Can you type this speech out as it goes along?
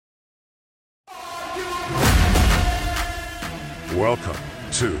Welcome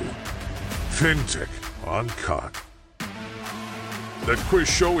to Fintech Uncut, the quiz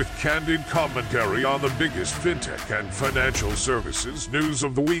show with candid commentary on the biggest fintech and financial services news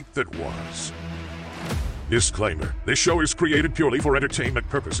of the week that was. Disclaimer: this show is created purely for entertainment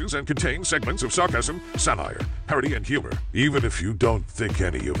purposes and contains segments of sarcasm, satire, parody, and humor. Even if you don't think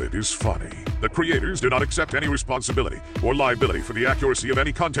any of it is funny, the creators do not accept any responsibility or liability for the accuracy of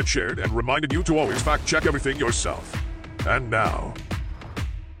any content shared and reminded you to always fact-check everything yourself. And now,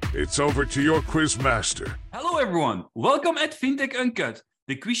 it's over to your quiz master. Hello everyone, welcome at Fintech Uncut,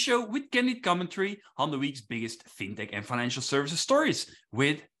 the quiz show with candid commentary on the week's biggest fintech and financial services stories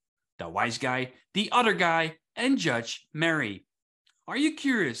with the wise guy, the other guy, and Judge Mary. Are you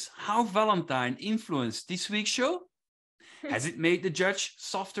curious how Valentine influenced this week's show? Has it made the judge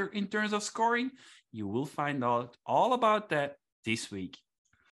softer in terms of scoring? You will find out all about that this week.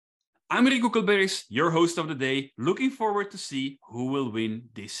 I'm Rico Kulberis, your host of the day, looking forward to see who will win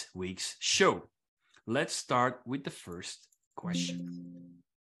this week's show. Let's start with the first question.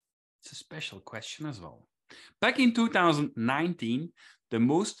 It's a special question as well. Back in 2019, the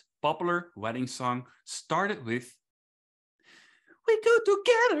most popular wedding song started with "We go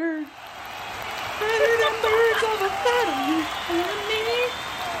together, better than birds of a feather, you and me.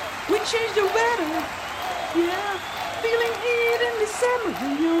 We change the weather, yeah, feeling heat in December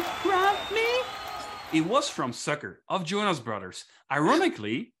when you around me." It was from Sucker of Jonas Brothers.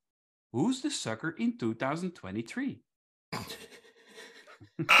 Ironically, who's the sucker in 2023? Why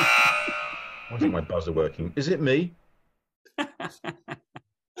isn't my buzzer working? Is it me?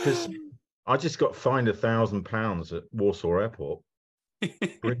 Because I just got fined £1,000 at Warsaw Airport,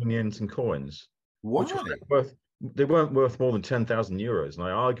 bringing in some coins. What? They weren't worth more than €10,000. And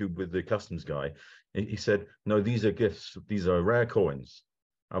I argued with the customs guy. He said, no, these are gifts. These are rare coins.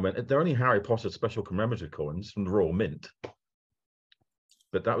 I went, they're only Harry Potter special commemorative coins from the Royal Mint.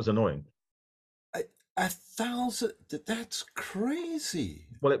 But that was annoying. 1,000? That's crazy.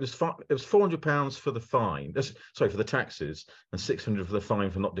 Well, it was £400 for the fine. For the taxes, and £600 for the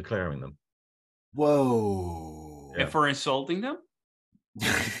fine for not declaring them. Whoa! Yeah. And for insulting them?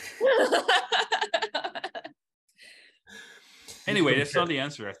 Anyway, that's not the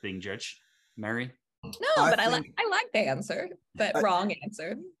answer, I think, Judge Mary. No, but I like the answer, but wrong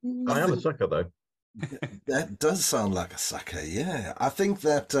answer. I am a sucker, though. That does sound like a sucker, yeah. I think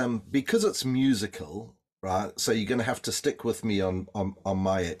that because it's musical, right, so you're going to have to stick with me on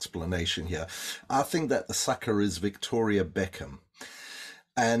my explanation here. I think that the sucker is Victoria Beckham.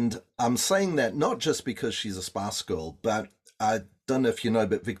 And I'm saying that not just because she's a Spice Girl, but I don't know if you know,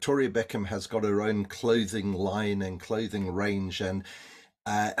 but Victoria Beckham has got her own clothing line and clothing range, and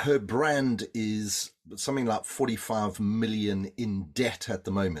her brand is something like 45 million in debt at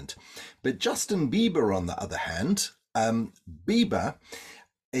the moment. But Justin Bieber, on the other hand, Bieber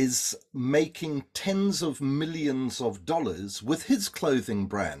is making tens of millions of dollars with his clothing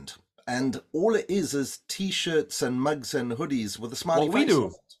brand. And all it is T-shirts and mugs and hoodies with a smiley face. What we do. on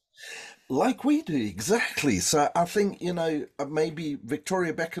it. Like we do, exactly. So I think, maybe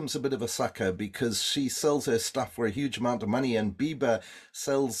Victoria Beckham's a bit of a sucker because she sells her stuff for a huge amount of money, and Bieber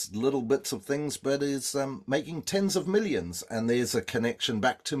sells little bits of things but is making tens of millions. And there's a connection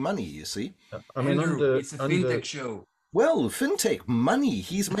back to money, you see. I mean, Andrew, it's a fintech show. Well, fintech, money,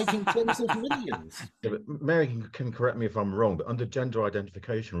 he's making tens of millions. Yeah, but Mary can correct me if I'm wrong, but under gender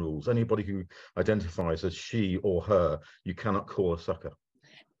identification rules, anybody who identifies as she or her, you cannot call a sucker.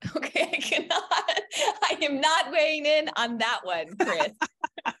 Okay, I am not weighing in on that one, Chris.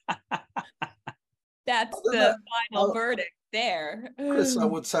 That's the final verdict there. Chris, I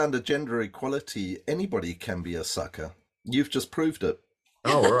would say under gender equality, anybody can be a sucker. You've just proved it.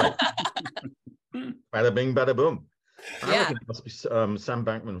 Oh, right. Bada bing, bada boom. I Yeah. reckon it must be Sam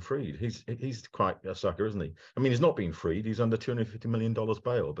Bankman-Fried. He's quite a sucker, isn't he? I mean, he's not been freed. He's under $250 million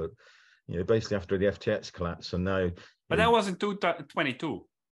bail, but basically after the FTX collapse, and now. But that was in 2022.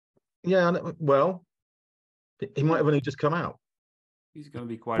 Yeah, well, he might have only just come out. He's going to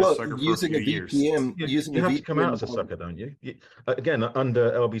be quite a sucker for a using few a years. VPN, You have to come out as a sucker, don't you? Again, under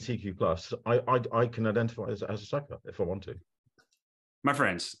LGBTQ plus, I can identify as a sucker if I want to. My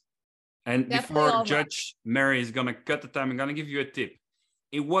friends, and Definitely before all Judge Mary is going to cut the time, I'm going to give you a tip.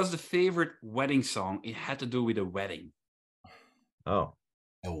 It was the favorite wedding song. It had to do with a wedding. Oh,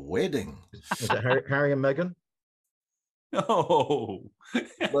 a wedding. is it Harry and Meghan? No.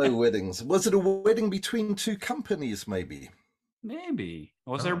 No weddings. Was it a wedding between two companies, maybe? Maybe.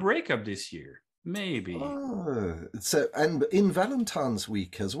 Was there a breakup this year? Maybe. Oh, so, and in Valentine's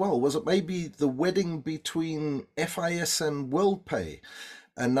week as well, was it maybe the wedding between FIS and Worldpay?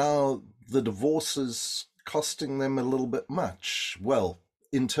 And now the divorce is costing them a little bit much. Well,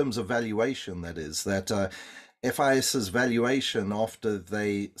 in terms of valuation, that is, that FIS's valuation after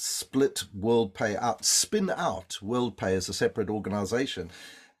they split WorldPay out, spin out WorldPay as a separate organization,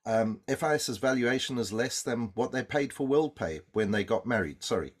 FIS's valuation is less than what they paid for WorldPay when they got married.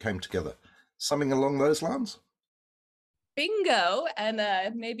 Came together. Something along those lines? Bingo.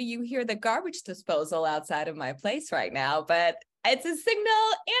 And maybe you hear the garbage disposal outside of my place right now, but it's a signal,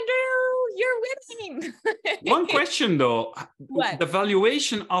 Andrew, you're winning. One question though. What? The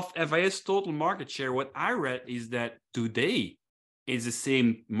valuation of FIS total market share, what I read is that today is the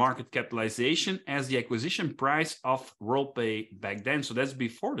same market capitalization as the acquisition price of Worldpay back then. So that's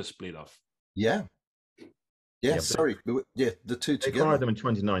before the split off. Yeah. Yeah, sorry. Yeah, the two They together. acquired them in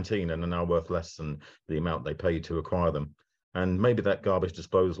 2019 and are now worth less than the amount they paid to acquire them. And maybe that garbage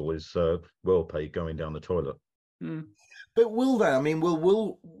disposal is WorldPay going down the toilet. But will they? I mean,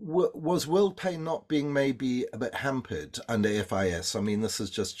 was WorldPay not being maybe a bit hampered under FIS? I mean, this is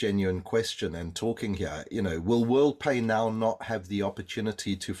just genuine question and talking here. You know, will WorldPay now not have the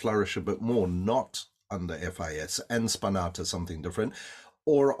opportunity to flourish a bit more, not under FIS and spun out as something different?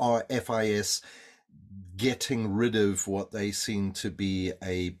 Or are FIS getting rid of what they seem to be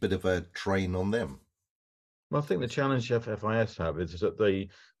a bit of a drain on them? Well, I think the challenge FIS have is that they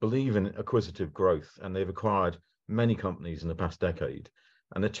believe in acquisitive growth, and they've acquired many companies in the past decade.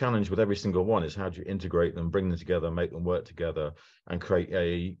 And the challenge with every single one is how do you integrate them, bring them together, make them work together, and create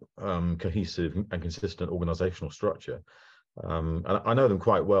a cohesive and consistent organizational structure. And I know them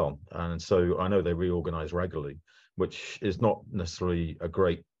quite well, and so I know they reorganize regularly, which is not necessarily a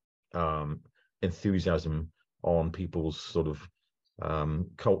great enthusiasm on people's sort of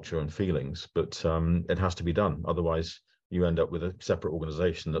culture and feelings, but it has to be done. Otherwise, you end up with a separate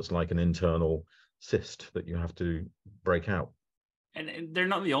organization that's like an internal cyst that you have to break out. And they're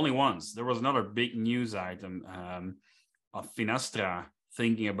not the only ones. There was another big news item of Finastra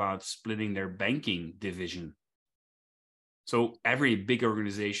thinking about splitting their banking division. So every big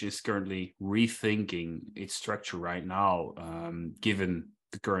organization is currently rethinking its structure right now, given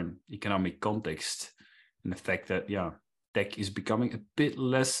the current economic context and the fact that, tech is becoming a bit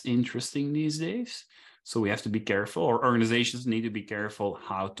less interesting these days. So we have to be careful, or organizations need to be careful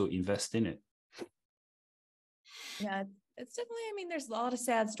how to invest in it. Yeah, it's definitely, I mean, there's a lot of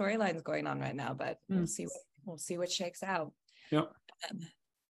sad storylines going on right now, but we'll see what shakes out. Yeah.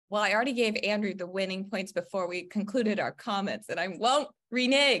 Well, I already gave Andrew the winning points before we concluded our comments, and I won't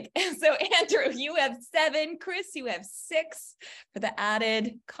renege. So Andrew, you have 7. Chris, you have 6 for the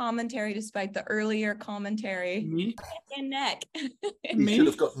added commentary, despite the earlier commentary. Me? And neck. You should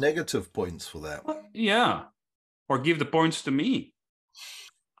have got negative points for that. Yeah. Or give the points to me.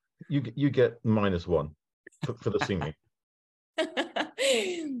 You get -1 for the singing.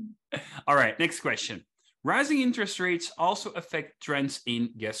 All right, next question. Rising interest rates also affect trends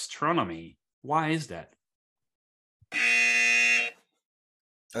in gastronomy. Why is that?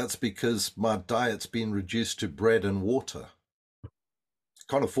 That's because my diet's been reduced to bread and water.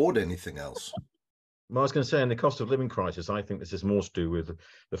 Can't afford anything else. Well, I was going to say, in the cost of living crisis, I think this is more to do with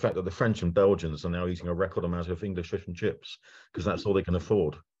the fact that the French and Belgians are now eating a record amount of English fish and chips because that's all they can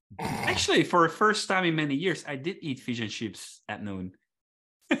afford. Actually, for the first time in many years, I did eat fish and chips at noon.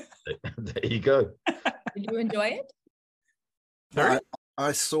 There you go. Did you enjoy it?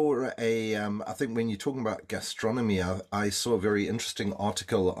 I saw I think when you're talking about gastronomy, I saw a very interesting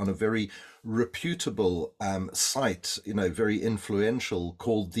article on a very reputable site, very influential,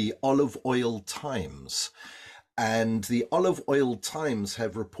 called the Olive Oil Times. And the Olive Oil Times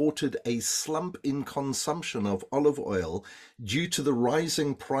have reported a slump in consumption of olive oil due to the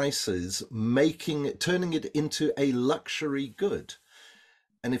rising prices, turning it into a luxury good.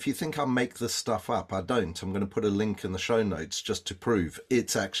 And if you think I make this stuff up, I don't. I'm going to put a link in the show notes just to prove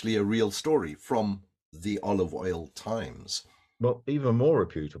it's actually a real story from the Olive Oil Times. Well, even more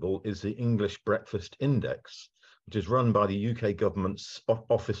reputable is the English Breakfast Index, which is run by the UK government's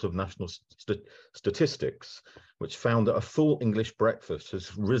Office of National Statistics, which found that a full English breakfast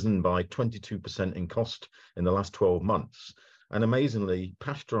has risen by 22% in cost in the last 12 months. And amazingly,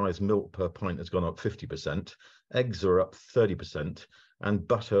 pasteurized milk per pint has gone up 50%, eggs are up 30%, and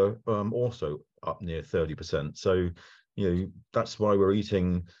butter also up near 30%. So, that's why we're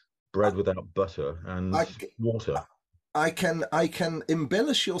eating bread without butter and water. I can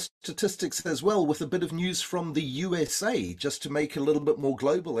embellish your statistics as well with a bit of news from the USA, just to make it a little bit more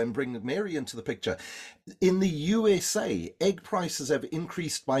global and bring Mary into the picture. In the USA, egg prices have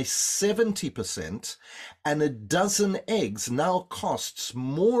increased by 70%, and a dozen eggs now costs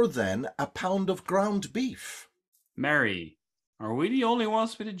more than a pound of ground beef. Mary, are we the only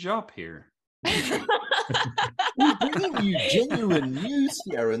ones with a job here? We're bringing you genuine news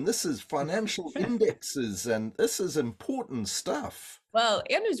here, and this is financial indexes, and this is important stuff. Well,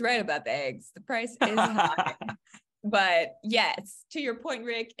 Andrew's right about the eggs. The price is high. But yes, to your point,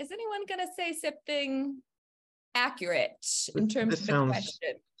 Rick, is anyone going to say something accurate in terms of the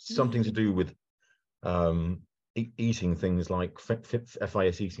question? Something to do with eating things like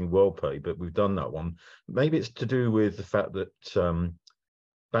FIS eating Worldpay, but we've done that one. Maybe it's to do with the fact that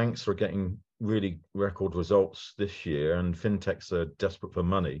banks are getting really record results this year, and fintechs are desperate for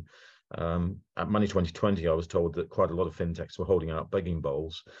money. At Money 2020, I was told that quite a lot of fintechs were holding out begging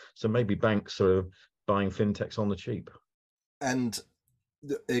bowls. So maybe banks are buying fintechs on the cheap. And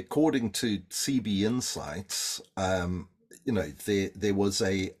according to CB Insights, there was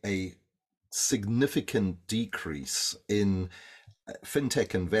a significant decrease in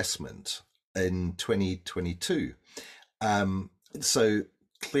fintech investment in 2022. So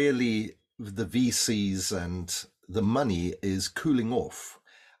clearly the VCs and the money is cooling off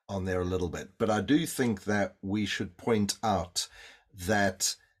on there a little bit. But I do think that we should point out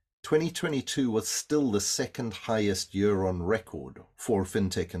that 2022 was still the second highest year on record for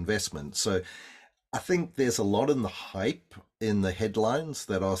fintech investment. So I think there's a lot in the hype in the headlines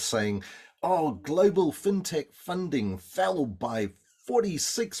that are saying, oh, global fintech funding fell by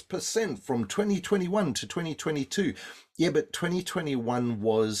 46% from 2021 to 2022. Yeah, but 2021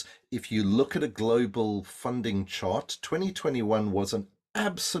 was, if you look at a global funding chart, 2021 was an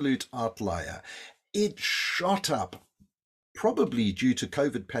absolute outlier. It shot up, probably due to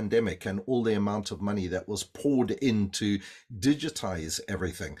COVID pandemic and all the amount of money that was poured in to digitize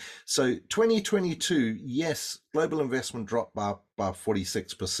everything. So 2022, yes, global investment dropped by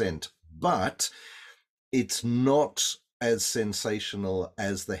 46%, but it's not as sensational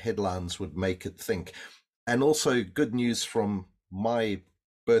as the headlines would make it think. And also good news from my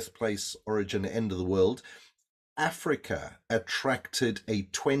birthplace, origin, end of the world. Africa attracted a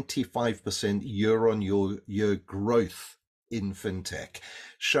 25% year-on-year growth in fintech,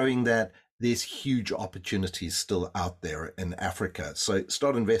 showing that there's huge opportunities still out there in Africa. So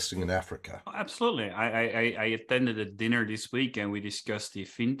start investing in Africa. Oh, absolutely. I attended a dinner this week and we discussed the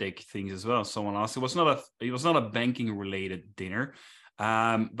fintech things as well. Someone asked, it was not a banking related dinner,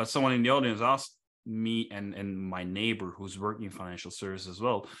 but someone in the audience asked me and my neighbor who's working in financial services as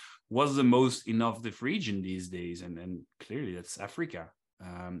well, what's the most innovative region these days? And clearly that's Africa.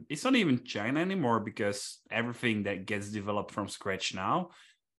 It's not even China anymore, because everything that gets developed from scratch now,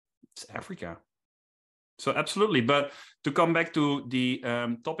 it's Africa. So absolutely. But to come back to the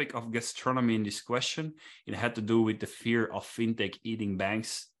topic of gastronomy in this question, it had to do with the fear of fintech eating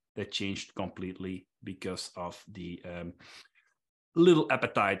banks that changed completely because of the little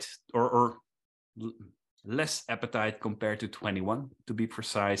appetite or less appetite compared to 21, to be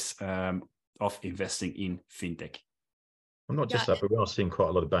precise, of investing in fintech. Well, not just that, but we are seeing quite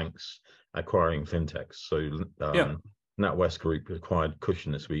a lot of banks acquiring fintechs. So NatWest Group acquired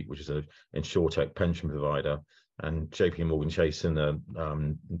Cushion this week, which is an insurtech pension provider, and JP Morgan Chase in the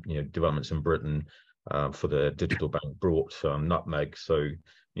developments in Britain for the digital bank brought Nutmeg. So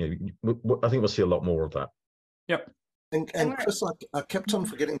I think we'll see a lot more of that. Yep. And Chris, I kept on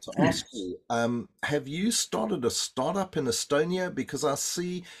forgetting to ask you, have you started a startup in Estonia? Because I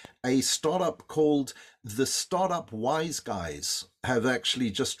see a startup called the Startup Wise Guys have actually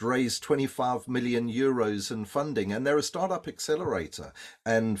just raised 25 million euros in funding, and they're a startup accelerator,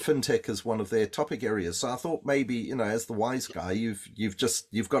 and fintech is one of their topic areas. So I thought maybe, as the wise guy,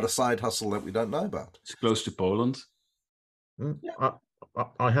 you've got a side hustle that we don't know about. It's close to Poland. Yeah.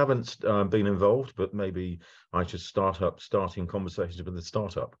 I haven't been involved, but maybe I should starting conversations with the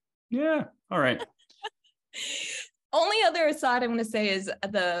startup. Yeah. All right. Only other aside I'm going to say is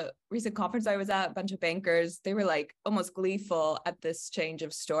at the recent conference I was at, a bunch of bankers, they were like almost gleeful at this change of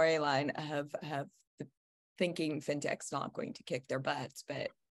storyline of thinking fintech's not going to kick their butts, but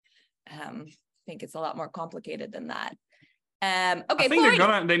I think it's a lot more complicated than that. Okay, I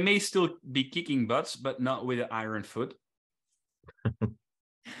think they may still be kicking butts, but not with an iron foot.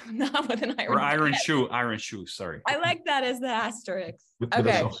 Not with an iron or iron shoe. Iron shoe. Sorry. I like that as the asterisk. With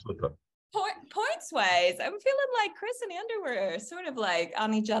Okay. a soft slipper. Points wise, I'm feeling like Chris and Andrew were sort of like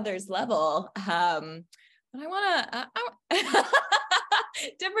on each other's level. But I want to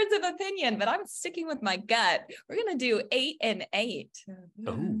difference of opinion, but I'm sticking with my gut. We're gonna do 8 and 8.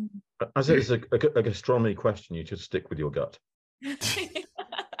 Oh. As it is a gastronomy question, you should stick with your gut.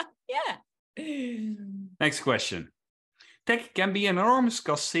 Yeah. Next question. Tech can be an enormous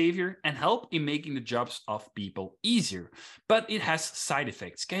cost savior and help in making the jobs of people easier, but it has side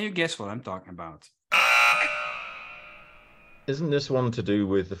effects. Can you guess what I'm talking about? Isn't this one to do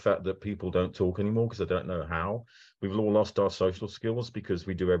with the fact that people don't talk anymore because they don't know how? We've all lost our social skills because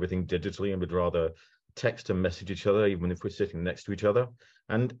we do everything digitally and would rather text and message each other, even if we're sitting next to each other.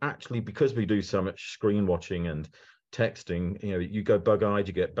 And actually, because we do so much screen watching and texting, you go bug-eyed,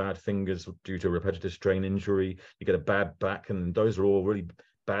 you get bad fingers due to repetitive strain injury, you get a bad back, and those are all really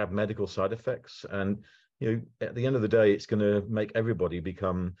bad medical side effects. And at the end of the day, it's going to make everybody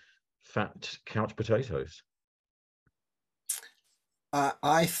become fat couch potatoes.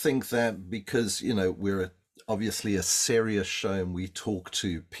 I think that because, we're obviously a serious show and we talk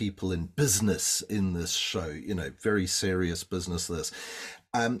to people in business in this show, very serious business, this.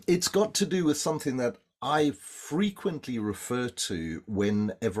 It's got to do with something that I frequently refer to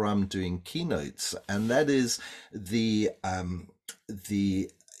whenever I'm doing keynotes, and that is the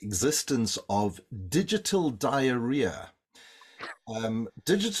existence of digital diarrhea.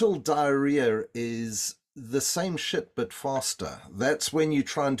 Digital diarrhea is the same shit but faster. That's when you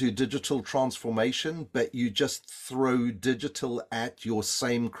try and do digital transformation, but you just throw digital at your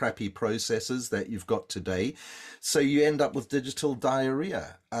same crappy processes that you've got today. So you end up with digital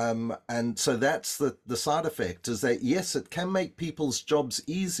diarrhea. And so that's the side effect, is that yes, it can make people's jobs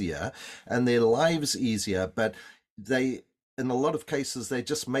easier and their lives easier, but in a lot of cases, they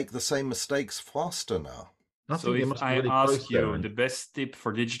just make the same mistakes faster now. So if I ask you the best tip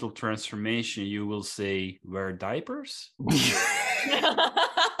for digital transformation, you will say wear diapers?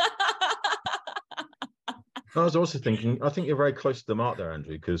 I was also thinking, I think you're very close to the mark there,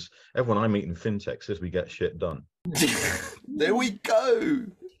 Andrew, because everyone I meet in fintech says we get shit done. There we go.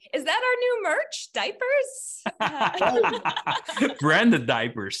 Is that our new merch? Diapers? Branded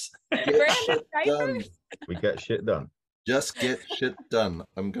diapers. Branded diapers? We get shit done. Just get shit done.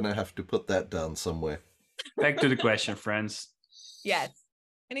 I'm going to have to put that down somewhere. Back to the question, friends. Yes.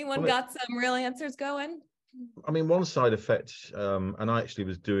 Anyone got some real answers going? I mean, one side effect, and I actually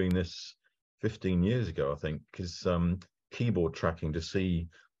was doing this 15 years ago, I think, is keyboard tracking to see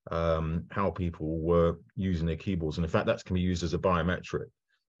how people were using their keyboards. And in fact, that can be used as a biometric.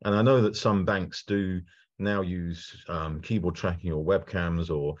 And I know that some banks do now use keyboard tracking or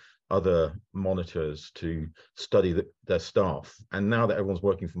webcams or other monitors to study their staff. And now that everyone's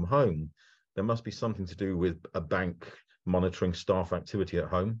working from home, there must be something to do with a bank monitoring staff activity at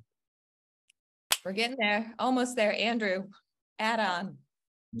home. We're getting there. Almost there. Andrew, add on.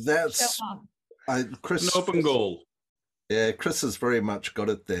 That's Chris. An open goal. Yeah, Chris has very much got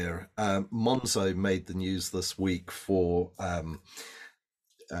it there. Monzo made the news this week for,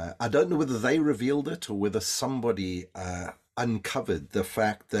 I don't know whether they revealed it or whether somebody uncovered the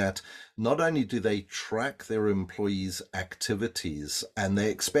fact that not only do they track their employees' activities and they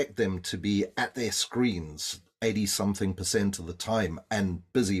expect them to be at their screens 80-something% of the time and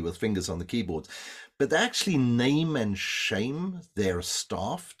busy with fingers on the keyboards, but they actually name and shame their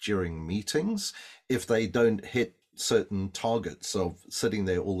staff during meetings if they don't hit certain targets of sitting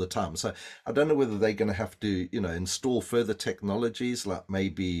there all the time. So I don't know whether they're going to have to, install further technologies, like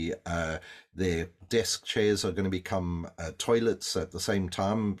maybe their desk chairs are going to become toilets at the same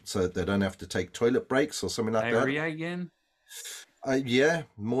time, so they don't have to take toilet breaks or something like diarrhea again. Yeah,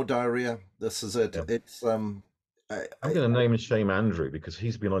 more diarrhea. This is it. Yeah. It's I'm going to name and shame Andrew because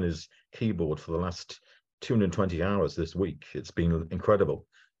he's been on his keyboard for the last 220 hours this week. It's been incredible.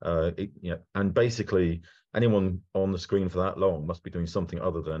 And basically anyone on the screen for that long must be doing something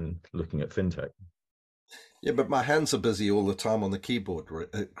other than looking at fintech. Yeah, but my hands are busy all the time on the keyboard,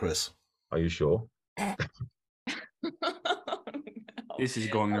 Chris. Are you sure? No. This is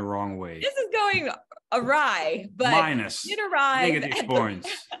going the wrong way. This is going awry, but minus we did arrive negative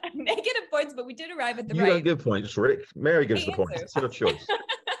points. Negative points, but we did arrive at the You right. don't give points, Rick. Mary gives the points. It's her choice.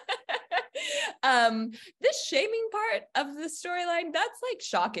 This shaming part of the storyline, that's like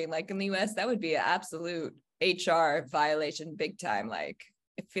shocking. Like in the US, that would be an absolute HR violation, big time. Like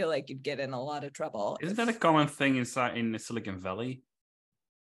I feel like you'd get in a lot of trouble. Isn't that a common thing in the Silicon Valley?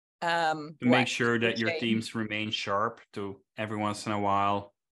 To make sure that your teams remain sharp to every once in a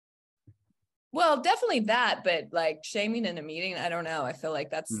while. Well, definitely that, but like shaming in a meeting, I don't know. I feel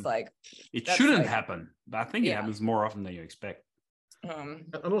like that's it shouldn't happen, but I think it happens more often than you expect.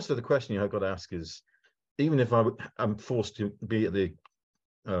 And also the question I've got to ask is, even if I'm forced to be at the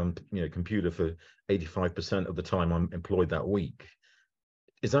computer for 85% of the time I'm employed that week,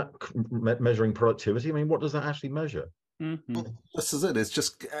 is that measuring productivity? I mean, what does that actually measure? Mm-hmm. Well, this is it.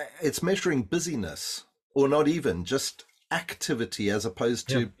 It's measuring busyness, or not even just activity as opposed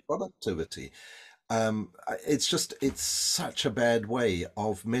to productivity. It's such a bad way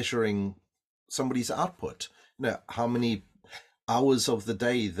of measuring somebody's output. hours of the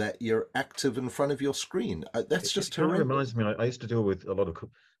day that you're active in front of your screen. That's just It kind of horrendous. reminds me, I used to deal with a lot of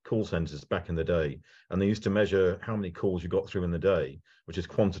call centers back in the day, and they used to measure how many calls you got through in the day, which is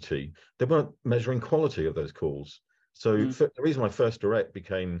quantity. They weren't measuring quality of those calls. So the reason why First Direct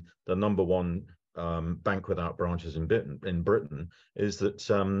became the #1 bank without branches in Britain is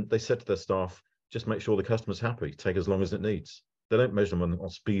that they said to their staff, just make sure the customer's happy, take as long as it needs. They don't measure them on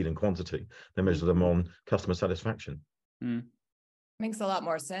speed and quantity. They measure them on customer satisfaction. Makes a lot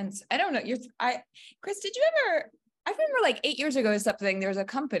more sense. I don't know. Chris, did you ever, I remember like 8 years ago or something, there was a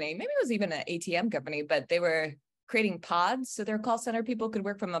company, maybe it was even an ATM company, but they were creating pods. So their call center people could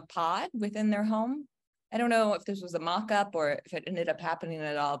work from a pod within their home. I don't know if this was a mock-up or if it ended up happening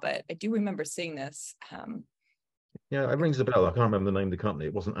at all, but I do remember seeing this. Yeah, it rings a bell. I can't remember the name of the company.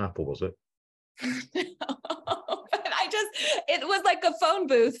 It wasn't Apple, was it? But it was like a phone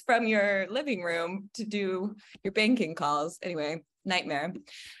booth from your living room to do your banking calls. Anyway, nightmare.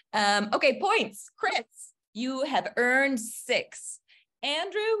 Okay, points. Chris, you have earned 6.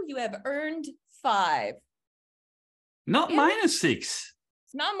 Andrew, you have earned 5. Not Andrew, -6.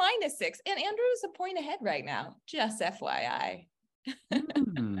 It's not -6. And Andrew is a point ahead right now, just FYI.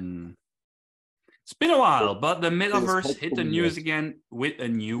 It's been a while, but the metaverse hopefully hit the news yes. again with a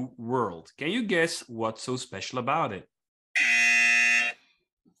new world. Can you guess what's so special about it?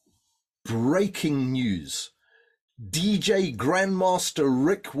 Breaking news. DJ Grandmaster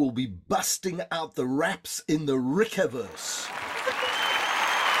Rick will be busting out the raps in the Rickiverse.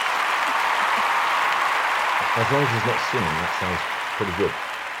 As long as he's not singing, that sounds pretty good.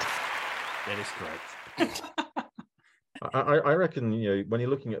 That is correct. I reckon, when you're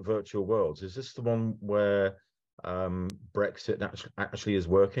looking at virtual worlds, is this the one where Brexit actually is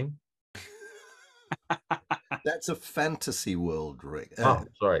working? That's a fantasy world, Rick.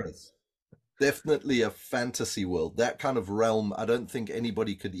 Sorry. Chris. Definitely a fantasy world. That kind of realm, I don't think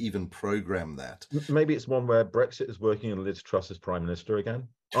anybody could even program that. Maybe it's one where Brexit is working and Liz Truss is Prime Minister again.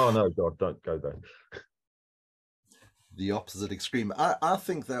 Oh, no, God, don't go there. The opposite extreme. I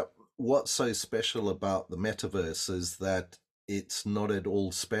think that what's so special about the metaverse is that it's not at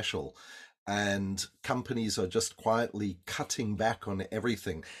all special. And companies are just quietly cutting back on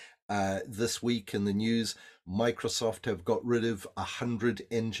everything. This week in the news, Microsoft have got rid of 100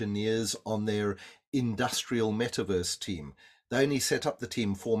 engineers on their industrial metaverse team. They only set up the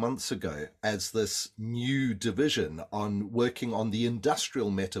team 4 months ago as this new division on working on the industrial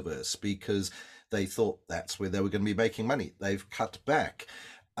metaverse because they thought that's where they were going to be making money. They've cut back.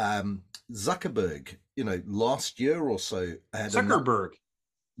 Zuckerberg, last year or so had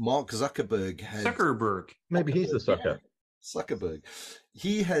Mark Zuckerberg had Zuckerberg. Maybe he's the sucker. Zuckerberg.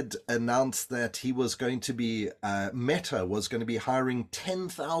 He had announced that he was going to be, Meta was going to be hiring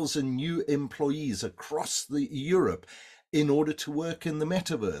 10,000 new employees across Europe in order to work in the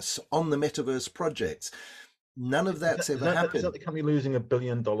metaverse, on the metaverse projects. None of that's ever happened. Is that the company losing $1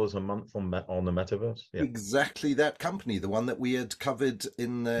 billion a month on the metaverse? Yeah. Exactly that company, the one that we had covered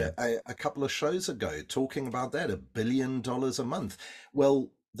in a couple of shows ago, talking about that, $1 billion a month.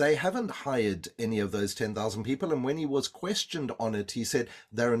 Well, they haven't hired any of those 10,000 people. And when he was questioned on it, he said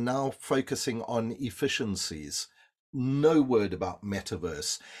they're now focusing on efficiencies. No word about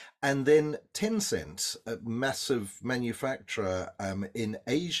metaverse. And then Tencent, a massive manufacturer in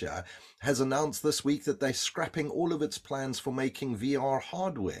Asia, has announced this week that they're scrapping all of its plans for making VR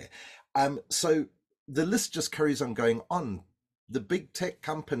hardware. So the list just carries on going on. The big tech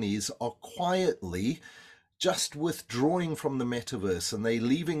companies are quietly just withdrawing from the metaverse, and they're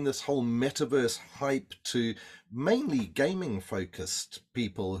leaving this whole metaverse hype to mainly gaming focused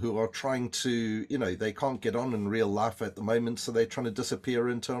people who are trying to, they can't get on in real life at the moment, so they're trying to disappear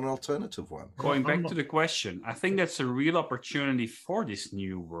into an alternative one. Going back to the question, I think that's a real opportunity for this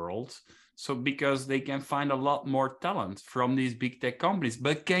new world. So because they can find a lot more talent from these big tech companies.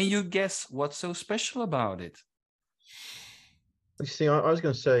 But can you guess what's so special about it? You see, I was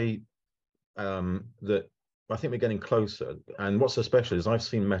going to say that I think we're getting closer. And what's so special is I've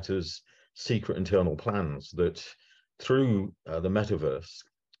seen Meta's secret internal plans that through the metaverse,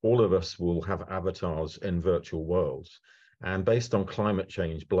 all of us will have avatars in virtual worlds. And based on climate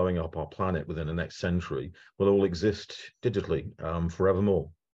change blowing up our planet within the next century, we'll all exist digitally forevermore.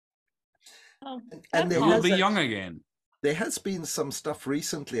 And we'll be young again. There has been some stuff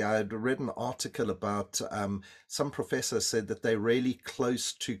recently. I had read an article about some professor said that they're really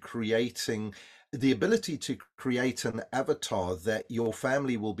close to creating the ability to create an avatar that your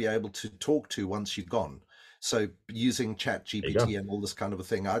family will be able to talk to once you're gone. So using ChatGPT and all this kind of a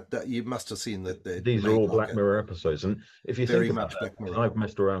thing. You must have seen that. These are all Black Mirror episodes. And if you think about Black Mirror. I've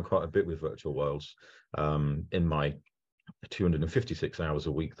messed around quite a bit with virtual worlds in my 256 hours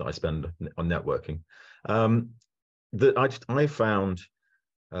a week that I spend on networking. I found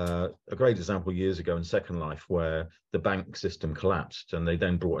a great example years ago in Second Life where the bank system collapsed, and they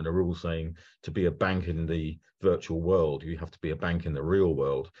then brought in a rule saying to be a bank in the virtual world, you have to be a bank in the real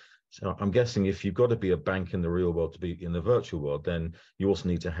world. So I'm guessing if you've got to be a bank in the real world to be in the virtual world, then you also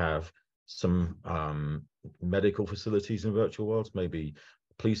need to have some medical facilities in virtual worlds, maybe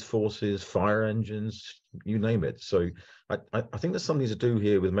police forces, fire engines, you name it. So I think there's something to do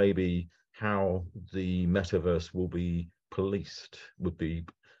here with maybe how the metaverse will be policed, would be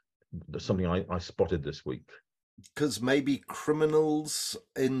something I spotted this week. Because maybe criminals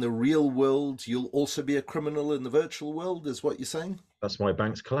in the real world, you'll also be a criminal in the virtual world, is what you're saying? That's why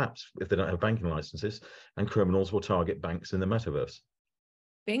banks collapse if they don't have banking licenses, and criminals will target banks in the metaverse.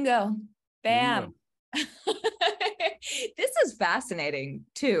 Bingo. Bam. Bingo. This is fascinating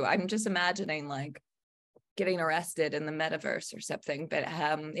too. I'm just imagining like getting arrested in the metaverse or something. But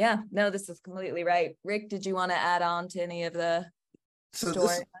yeah, no, this is completely right. Rick, did you want to add on to any of the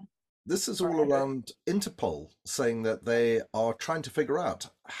story? This is all around Interpol saying that they are trying to figure out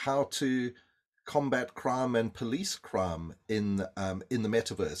how to combat crime and police crime in the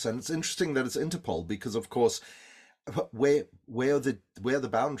metaverse. And it's interesting that it's Interpol because, of course, where are the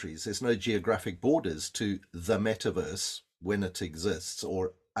boundaries? There's no geographic borders to the metaverse when it exists,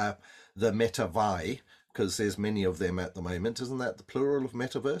 or the metavi, because there's many of them at the moment. Isn't that the plural of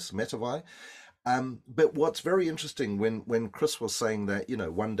metaverse, metavi? But what's very interesting when Chris was saying that, you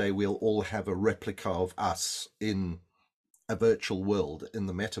know, one day we'll all have a replica of us in a virtual world in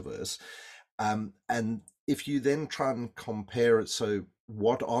the metaverse. And if you then try and compare it, so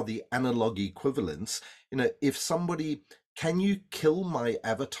what are the analog equivalents? You know, if somebody, can you kill my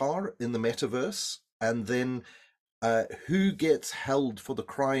avatar in the metaverse? And then who gets held for the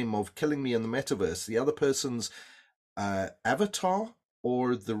crime of killing me in the metaverse? The other person's avatar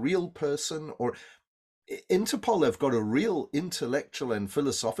or the real person? Or Interpol have got a real intellectual and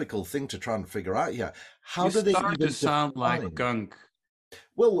philosophical thing to try and figure out here. How do they even to sound define? like gunk?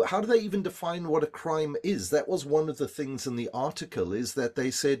 Well, how do they even define what a crime is? That was one of the things in the article, is that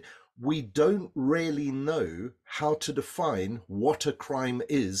they said, we don't really know how to define what a crime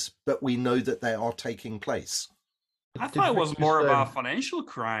is, but we know that they are taking place. I thought it was more about financial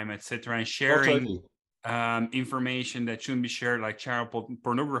crime, etc., and sharing information that shouldn't be shared, like child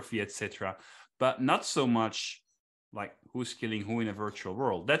pornography, etc., but not so much like who's killing who in a virtual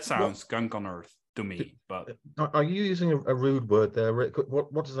world. That sounds gunk on earth to me. But are you using a rude word there, Rick?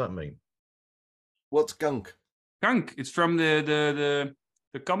 What does that mean? What's gunk? Gunk. It's from the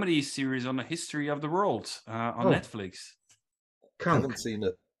comedy series on the history of the world on Netflix. I haven't seen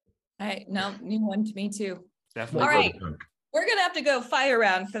it. No, new one to me too. Definitely. All right, we're gonna have to go fire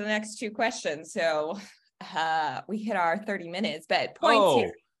round for the next two questions. So we hit our 30 minutes, but points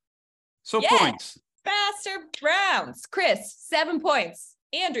here. So points. Faster rounds. Chris, 7 points.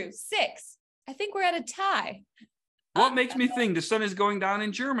 Andrew, 6. I think we're at a tie. What makes me think the sun is going down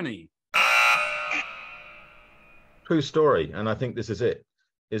in Germany? True story, and I think this is it,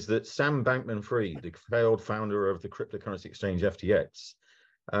 is that Sam Bankman-Fried, the failed founder of the cryptocurrency exchange FTX,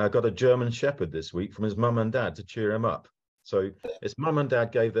 got a German Shepherd this week from his mum and dad to cheer him up. So his mum and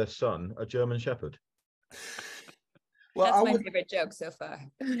dad gave their son a German Shepherd. Well, that's my favorite joke so far.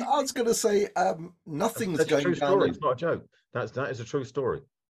 I was going to say, nothing's going down. Story. It's not a joke. That is a true story.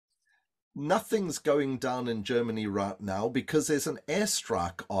 Nothing's going down in Germany right now because there's an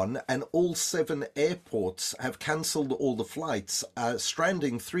airstrike on, and all 7 airports have cancelled all the flights,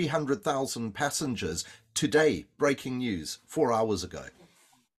 stranding 300,000 passengers today. Breaking news 4 hours ago.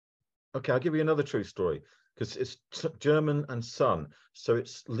 Okay, I'll give you another true story because it's German and son. So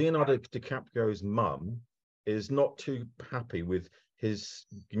it's Leonardo DiCaprio's mum is not too happy with his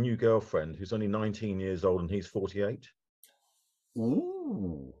new girlfriend, who's only 19 years old and he's 48.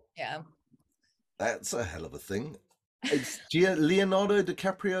 Ooh. Yeah. That's a hell of a thing. Is Leonardo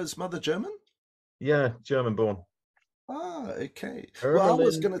DiCaprio's mother German? Yeah, German born. Ah, okay. Well, I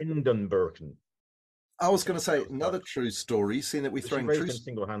was going to say another true story, seeing that we're throwing true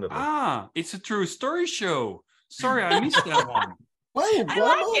single-handedly. It's a true story show. Sorry, I missed that one. Well, I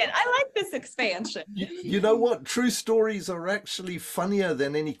like it. I like this expansion. You know what? True stories are actually funnier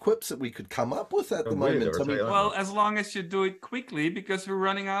than any quips that we could come up with at the moment. Well, as long as you do it quickly, because we're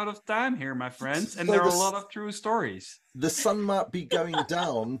running out of time here, my friends, and there are a lot of true stories. The sun might be going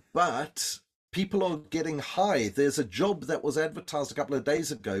down, but people are getting high. There's a job that was advertised a couple of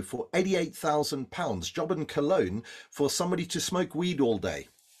days ago for £88,000, job in Cologne, for somebody to smoke weed all day.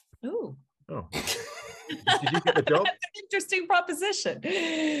 Ooh. Oh. Did you get the job? That's a good interesting proposition.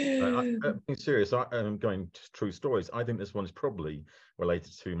 Being serious, I'm going to true stories. I think this one's probably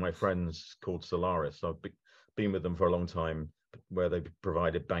related to my friends called Solaris. I've been with them for a long time, where they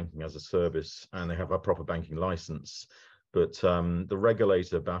provided banking as a service and they have a proper banking license. But the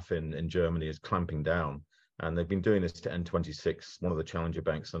regulator BaFin in Germany is clamping down, and they've been doing this to N26, one of the challenger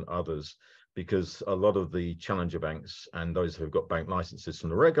banks and others, because a lot of the challenger banks and those who've got bank licenses from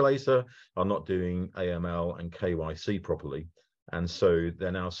the regulator are not doing AML and KYC properly. And so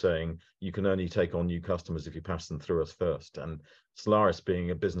they're now saying you can only take on new customers if you pass them through us first. And Solaris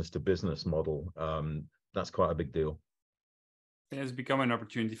being a business-to-business model, that's quite a big deal. It has become an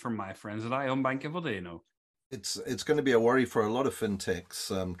opportunity for my friends that I own Bank Vodeno. It's going to be a worry for a lot of fintechs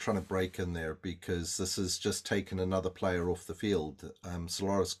trying to break in there, because this has just taken another player off the field.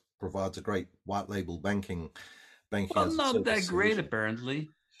 Solaris provides a great white label banking. Well, not that great, apparently.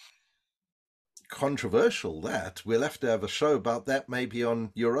 Controversial, that. We'll have to have a show about that maybe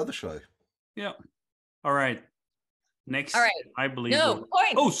on your other show. Yeah. All right. Next, All right. I believe. No,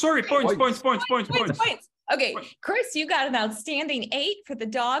 points. Oh, sorry, points. Okay, Chris, you got an outstanding 8 for the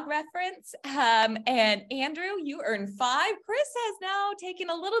dog reference. And Andrew, you earned 5. Chris has now taken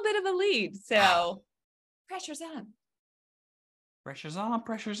a little bit of a lead. So pressure's on. Pressure's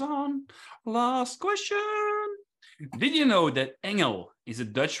on. Last question. Did you know that engel is a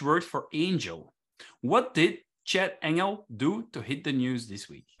Dutch word for angel? What did Chad Engel do to hit the news this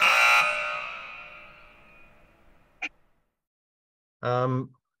week?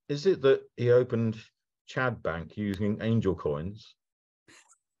 Is it that he opened Chad Bank using angel coins?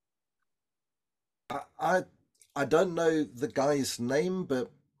 I don't know the guy's name,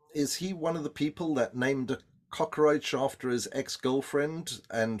 but is he one of the people that named a cockroach after his ex-girlfriend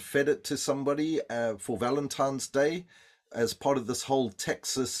and fed it to somebody for Valentine's Day as part of this whole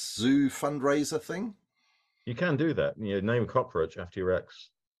Texas Zoo fundraiser thing? You can do that. Name a cockroach after your ex.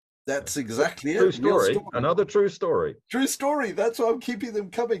 That's exactly True it. story. Another true story. True story. That's why I'm keeping them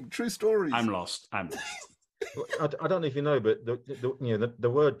coming. True stories. I'm lost. I don't know if you know, but the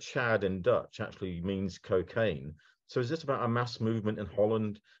word Chad in Dutch actually means cocaine. So is this about a mass movement in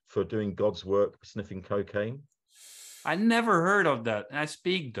Holland for doing God's work, sniffing cocaine? I never heard of that. And I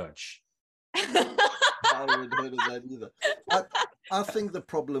speak Dutch. I haven't heard of that either. I think the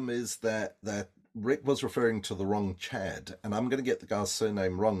problem is that Rick was referring to the wrong Chad, and I'm going to get the guy's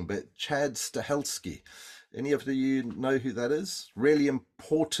surname wrong, but Chad Stahelski. Any of you know who that is? Really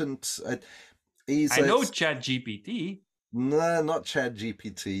important. I know Chad GPT. No, not Chad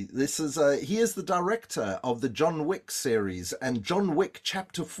GPT. This is he is the director of the John Wick series, and John Wick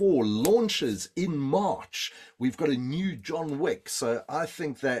Chapter 4 launches in March. We've got a new John Wick, so I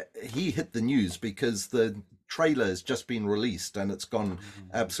think that he hit the news because the trailer has just been released and it's gone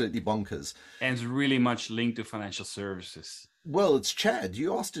absolutely bonkers. And it's really much linked to financial services. Well, it's Chad.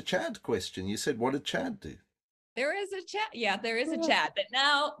 You asked a Chad question. You said, what did Chad do? There is a chat. Yeah, there is a chat. But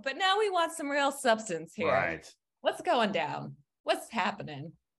now we want some real substance here. Right. What's going down? What's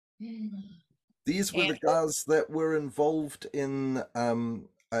happening? These were the guys that were involved in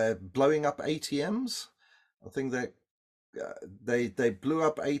blowing up ATMs. I think that they blew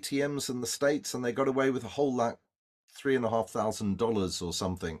up ATMs in the States and they got away with a whole like $3,500 or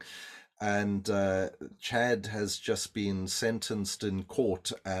something. And Chad has just been sentenced in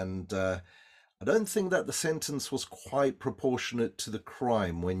court, and I don't think that the sentence was quite proportionate to the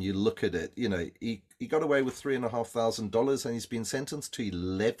crime when you look at it. He got away with $3,500 and he's been sentenced to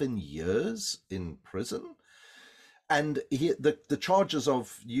 11 years in prison. And the charges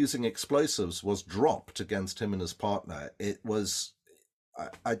of using explosives was dropped against him and his partner. It was,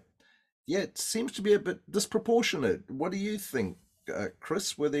 it seems to be a bit disproportionate. What do you think,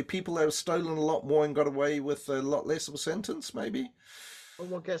 Chris? Were there people that have stolen a lot more and got away with a lot less of a sentence, maybe? Well,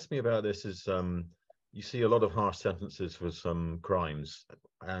 what gets me about this is you see a lot of harsh sentences for some crimes,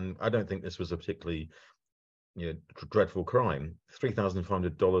 and I don't think this was a particularly dreadful crime.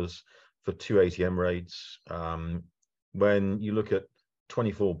 $3,500 for 2 ATM raids. When you look at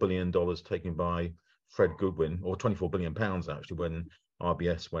 $24 billion taken by Fred Goodwin, or £24 billion actually, when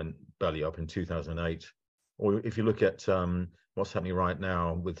RBS went belly up in 2008, or if you look at what's happening right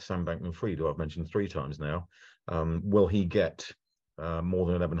now with Sam Bankman-Fried, who I've mentioned 3 times now, will he get more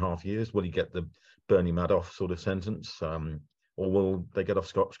than 11.5 years? Will he get the Bernie Madoff sort of sentence, or will they get off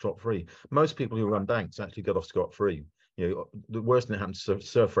scot-free? Most people who run banks actually get off scot-free. The worst thing that happens to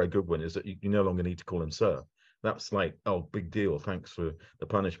Sir Fred Goodwin is that you no longer need to call him Sir. That's like, oh, big deal. Thanks for the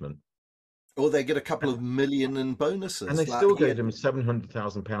punishment. Or they get a couple of million in bonuses. And they still gave him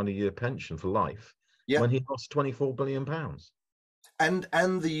 £700,000 a year pension for life when he lost £24 billion.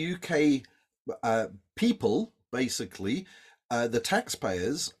 And the UK people basically, the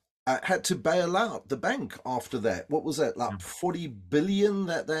taxpayers had to bail out the bank after that. What was that, like 40 billion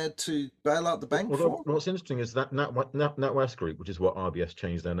that they had to bail out the bank for? What's interesting is that NatWest Group, which is what RBS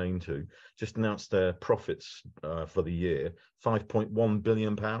changed their name to, just announced their profits for the year, £5.1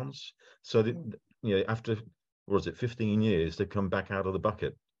 billion. So that, after, what was it, 15 years, they've come back out of the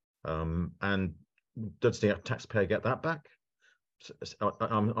bucket. And does the taxpayer get that back?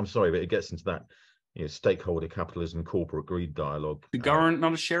 I'm sorry, but it gets into that stakeholder capitalism, corporate greed dialogue. The government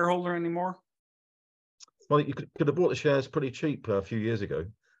not a shareholder anymore? Well, you could have bought the shares pretty cheap a few years ago,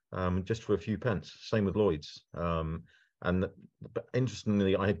 just for a few pence. Same with Lloyd's. But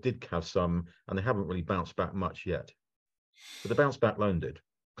interestingly, I did have some, and they haven't really bounced back much yet. But the bounce back loan did.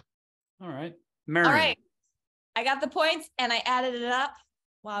 All right. Mary. All right. I got the points and I added it up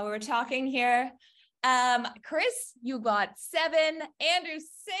while we were talking here. Chris, you got 7. Andrew, 6.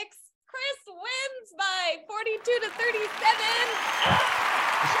 Chris wins by 42 to 37.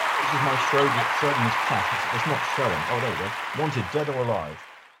 This is my Schrodinger's cat. It's not showing. Oh, there we go. Wanted dead or alive.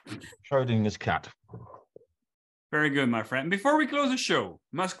 Schrodinger's cat. Very good, my friend. Before we close the show,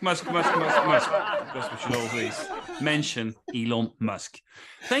 Musk. Because we should always mention Elon Musk.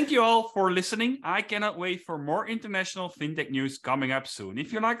 Thank you all for listening. I cannot wait for more international fintech news coming up soon.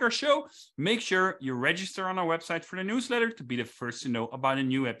 If you like our show, make sure you register on our website for the newsletter to be the first to know about a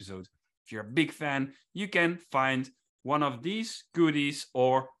new episode. If you're a big fan, you can find one of these goodies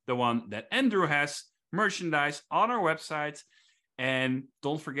or the one that Andrew has, merchandise, on our website. And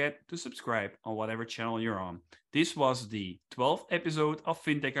don't forget to subscribe on whatever channel you're on. This was the 12th episode of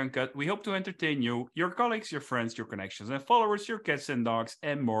Fintech Uncut. We hope to entertain you, your colleagues, your friends, your connections and followers, your cats and dogs,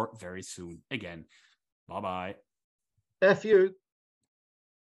 and more very soon. Again, bye-bye. F you.